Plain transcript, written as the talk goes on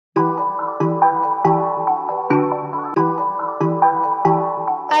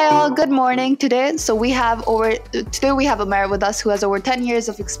Good morning today. Today we have Amer with us, who has over 10 years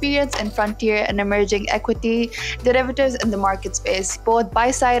of experience in frontier and emerging equity derivatives in the market space, both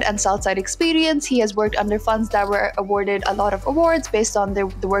buy side and sell side experience. He has worked under funds that were awarded a lot of awards based on the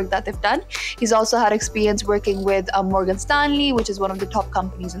work that they've done. He's also had experience working with Morgan Stanley, which is one of the top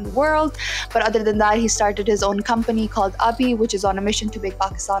companies in the world. But other than that, he started his own company called Abhi, which is on a mission to make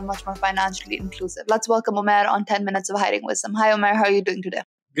Pakistan much more financially inclusive. Let's welcome Amer on 10 Minutes of Hiding Wisdom. Hi, Amer. How are you doing today?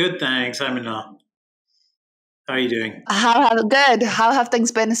 Good, thanks. I'm How are you doing? Good. How have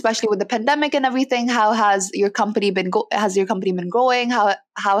things been, especially with the pandemic and everything? How has your company been? Has your company been growing? How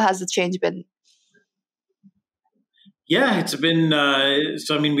has the change been? Yeah, it's been.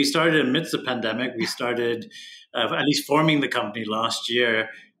 We started amidst the pandemic. We started at least forming the company last year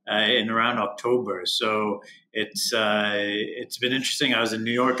in around October. So it's been interesting. I was in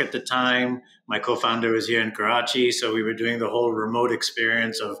New York at the time. My co-founder was here in Karachi, so we were doing the whole remote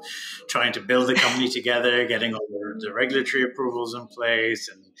experience of trying to build the company together, getting all the regulatory approvals in place,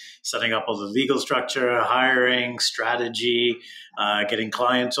 and setting up all the legal structure, hiring, strategy, getting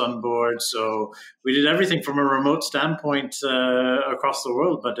clients on board. So we did everything from a remote standpoint across the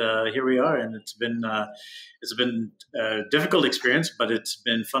world. But here we are, and it's been a difficult experience, but it's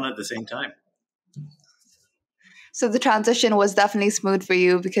been fun at the same time. So the transition was definitely smooth for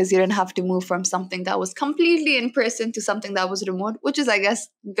you because you didn't have to move from something that was completely in person to something that was remote, which is, I guess,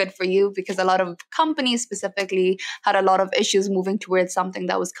 good for you because a lot of companies specifically had a lot of issues moving towards something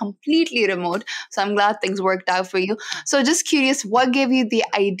that was completely remote. So I'm glad things worked out for you. So just curious, what gave you the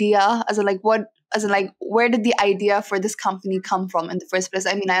idea, where did the idea for this company come from in the first place?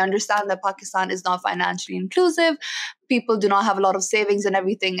 I mean, I understand that Pakistan is not financially inclusive. People do not have a lot of savings and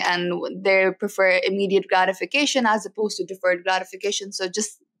everything, and they prefer immediate gratification as opposed to deferred gratification. So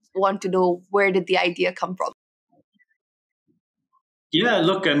just want to know, where did the idea come from? Yeah,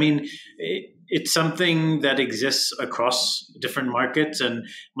 look, I mean, it's something that exists across different markets. And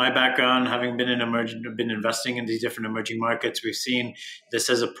my background, having been investing in these different emerging markets, we've seen this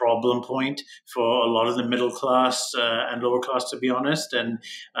as a problem point for a lot of the middle class and lower class, to be honest. And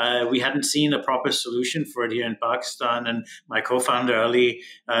we hadn't seen a proper solution for it here in Pakistan. And my co-founder, Ali,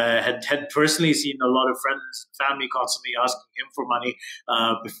 had personally seen a lot of friends and family constantly asking him for money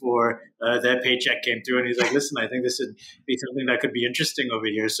before their paycheck came through. And he's like, listen, I think this would be something that could be interesting over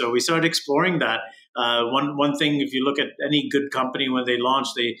here. So we started exploring that. One thing, if you look at any good company when they launch,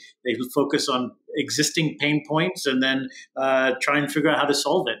 they focus on existing pain points and then try and figure out how to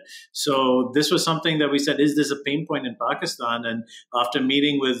solve it. So this was something that we said, is this a pain point in Pakistan? And after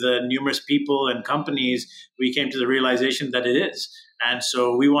meeting with numerous people and companies, we came to the realization that it is. And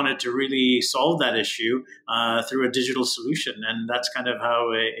so we wanted to really solve that issue through a digital solution. And that's kind of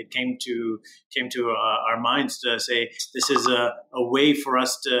how it came to our minds to say, this is a way for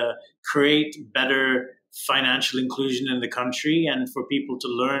us to create better financial inclusion in the country and for people to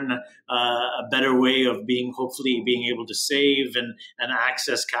learn a better way of hopefully being able to save and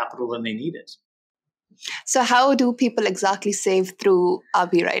access capital when they need it. So how do people exactly save through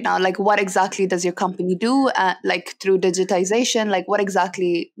Abhi right now? Like, what exactly does your company do? Through digitization, like what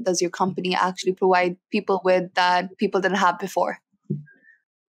exactly does your company actually provide people with that people didn't have before?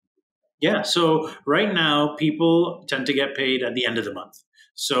 Yeah, so right now people tend to get paid at the end of the month.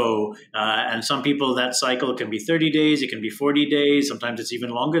 So, and some people, that cycle can be 30 days, it can be 40 days, sometimes it's even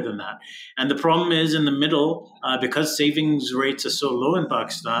longer than that. And the problem is in the middle, because savings rates are so low in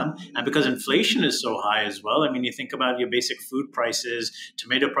Pakistan and because inflation is so high as well. I mean, you think about your basic food prices,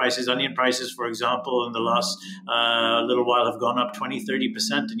 tomato prices, onion prices, for example, in the last little while have gone up 20,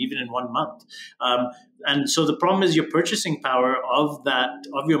 30%, and even in 1 month. And so the problem is your purchasing power of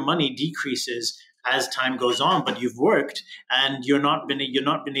your money decreases as time goes on, but you've worked and you're not been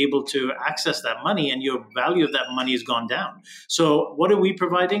able to access that money, and your value of that money has gone down. So what are we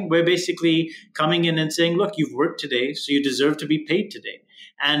providing? We're basically coming in and saying, look, you've worked today, so you deserve to be paid today.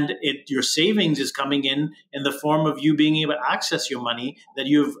 And your savings is coming in the form of you being able to access your money that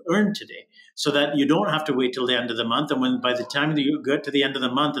you've earned today, so that you don't have to wait till the end of the month. And by the time that you get to the end of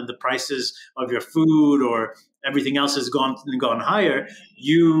the month and the prices of your food or everything else has gone higher,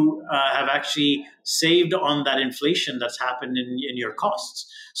 you have actually saved on that inflation that's happened in your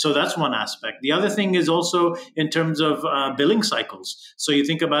costs. So that's one aspect. The other thing is also in terms of billing cycles. So you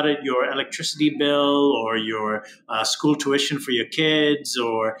think about it, your electricity bill or your school tuition for your kids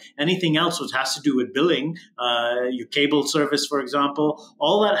or anything else which has to do with billing, your cable service, for example,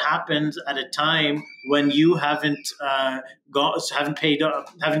 all that happens at a time when you haven't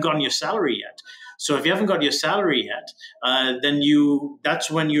gotten your salary yet. So if you haven't got your salary yet, then that's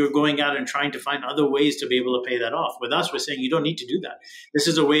when you're going out and trying to find other ways to be able to pay that off. With us, we're saying you don't need to do that. This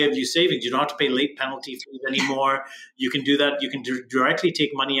is a way of you savings. You don't have to pay late penalty fees anymore. You can do that. You can directly take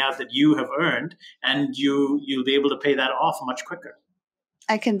money out that you have earned, and you'll be able to pay that off much quicker.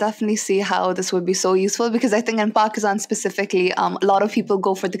 I can definitely see how this would be so useful, because I think in Pakistan specifically, a lot of people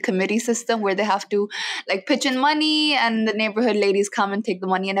go for the committee system where they have to like pitch in money and the neighborhood ladies come and take the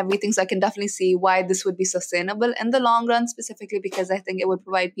money and everything. So I can definitely see why this would be sustainable in the long run, specifically because I think it would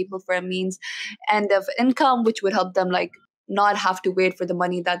provide people for a means and of income, which would help them like not have to wait for the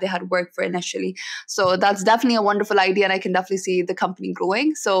money that they had worked for initially. So that's definitely a wonderful idea, and I can definitely see the company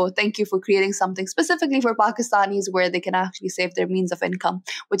growing. So thank you for creating something specifically for Pakistanis where they can actually save their means of income,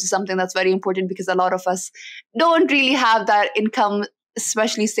 which is something that's very important because a lot of us don't really have that income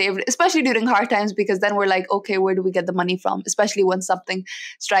especially saved, especially during hard times, because then we're like, okay, where do we get the money from? Especially when something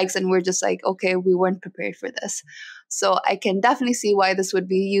strikes and we're just like, okay, we weren't prepared for this. So I can definitely see why this would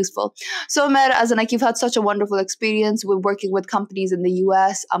be useful. So Mer, as in like you've had such a wonderful experience with working with companies in the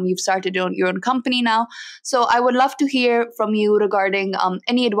US. You've started your own company now. So I would love to hear from you regarding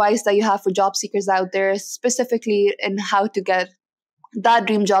any advice that you have for job seekers out there, specifically in how to get that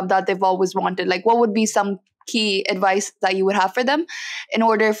dream job that they've always wanted. Like what would be some key advice that you would have for them in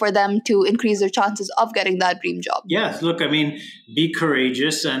order for them to increase their chances of getting that dream job? Yes, look, I mean, be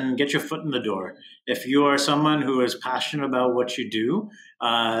courageous and get your foot in the door. If you are someone who is passionate about what you do,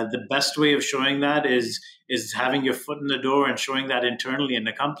 the best way of showing that is having your foot in the door and showing that internally in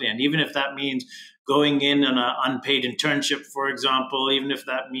the company. And even if that means going in on an unpaid internship, for example, even if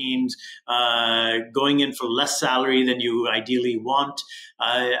that means going in for less salary than you ideally want,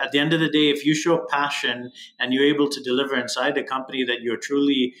 at the end of the day, if you show passion and you're able to deliver inside a company that you're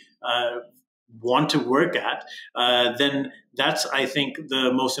truly want to work at, then that's, I think,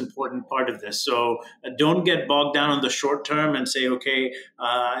 the most important part of this. So don't get bogged down on the short term and say, okay,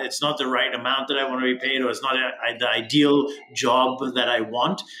 it's not the right amount that I want to be paid, or it's not the ideal job that I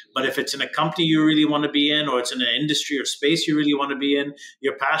want. But if it's in a company you really want to be in, or it's in an industry or space you really want to be in,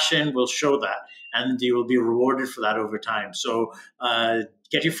 your passion will show that, and you will be rewarded for that over time. So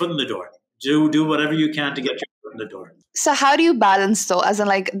get your foot in the door. Do whatever you can to get your foot in the door. So how do you balance though? As in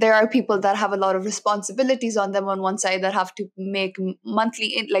like there are people that have a lot of responsibilities on them on one side that have to make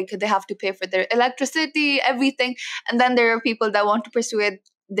monthly, like they have to pay for their electricity, everything. And then there are people that want to pursue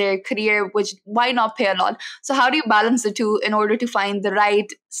their career, which why not pay a lot? So how do you balance the two in order to find the right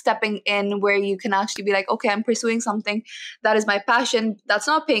stepping in where you can actually be like, okay, I'm pursuing something that is my passion, that's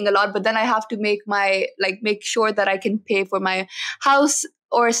not paying a lot, but then I have to make sure that I can pay for my house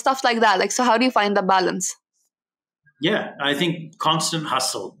or stuff like that. Like, so how do you find the balance? Yeah, I think constant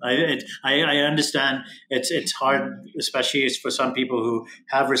hustle. I understand it's hard, especially for some people who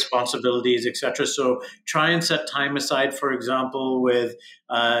have responsibilities, etc. So try and set time aside, for example, with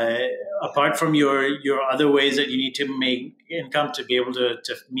apart from your other ways that you need to make income to be able to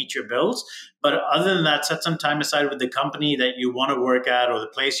meet your bills. But other than that, set some time aside with the company that you want to work at or the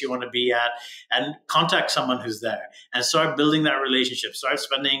place you want to be at, and contact someone who's there and start building that relationship. Start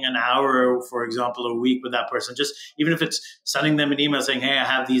spending an hour, for example, a week with that person. Just even if it's sending them an email saying, hey, I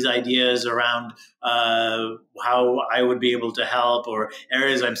have these ideas around how I would be able to help, or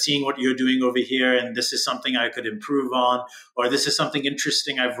areas I'm seeing what you're doing over here, and this is something I could improve on, or this is something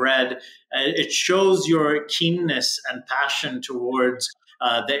interesting I've read. It shows your keenness and passion towards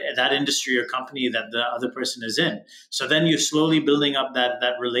that industry or company that the other person is in. So then you're slowly building up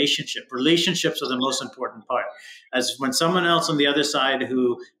that relationship. Relationships are the most important part. As when someone else on the other side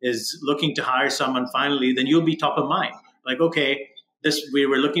who is looking to hire someone finally, then you'll be top of mind. Like, okay, we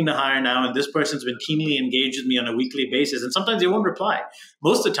were looking to hire now, and this person's been keenly engaged with me on a weekly basis. And sometimes they won't reply.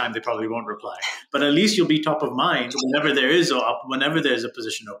 Most of the time, they probably won't reply. But at least you'll be top of mind whenever there's a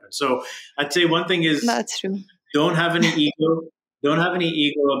position open. So I'd say one thing is, that's true. Don't have any ego. Don't have any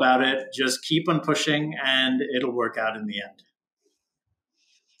ego about it. Just keep on pushing, and it'll work out in the end.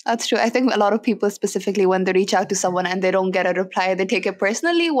 That's true. I think a lot of people, specifically when they reach out to someone and they don't get a reply, they take it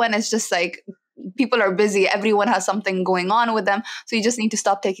personally, when it's just like people are busy. Everyone has something going on with them. So you just need to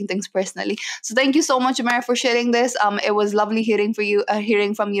stop taking things personally. So thank you so much, Amar, for sharing this. It was lovely hearing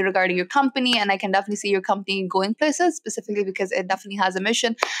from you regarding your company. And I can definitely see your company going places, specifically because it definitely has a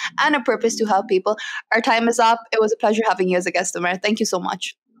mission and a purpose to help people. Our time is up. It was a pleasure having you as a guest, Amar. Thank you so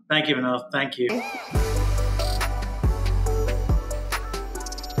much. Thank you, Manal. Thank you.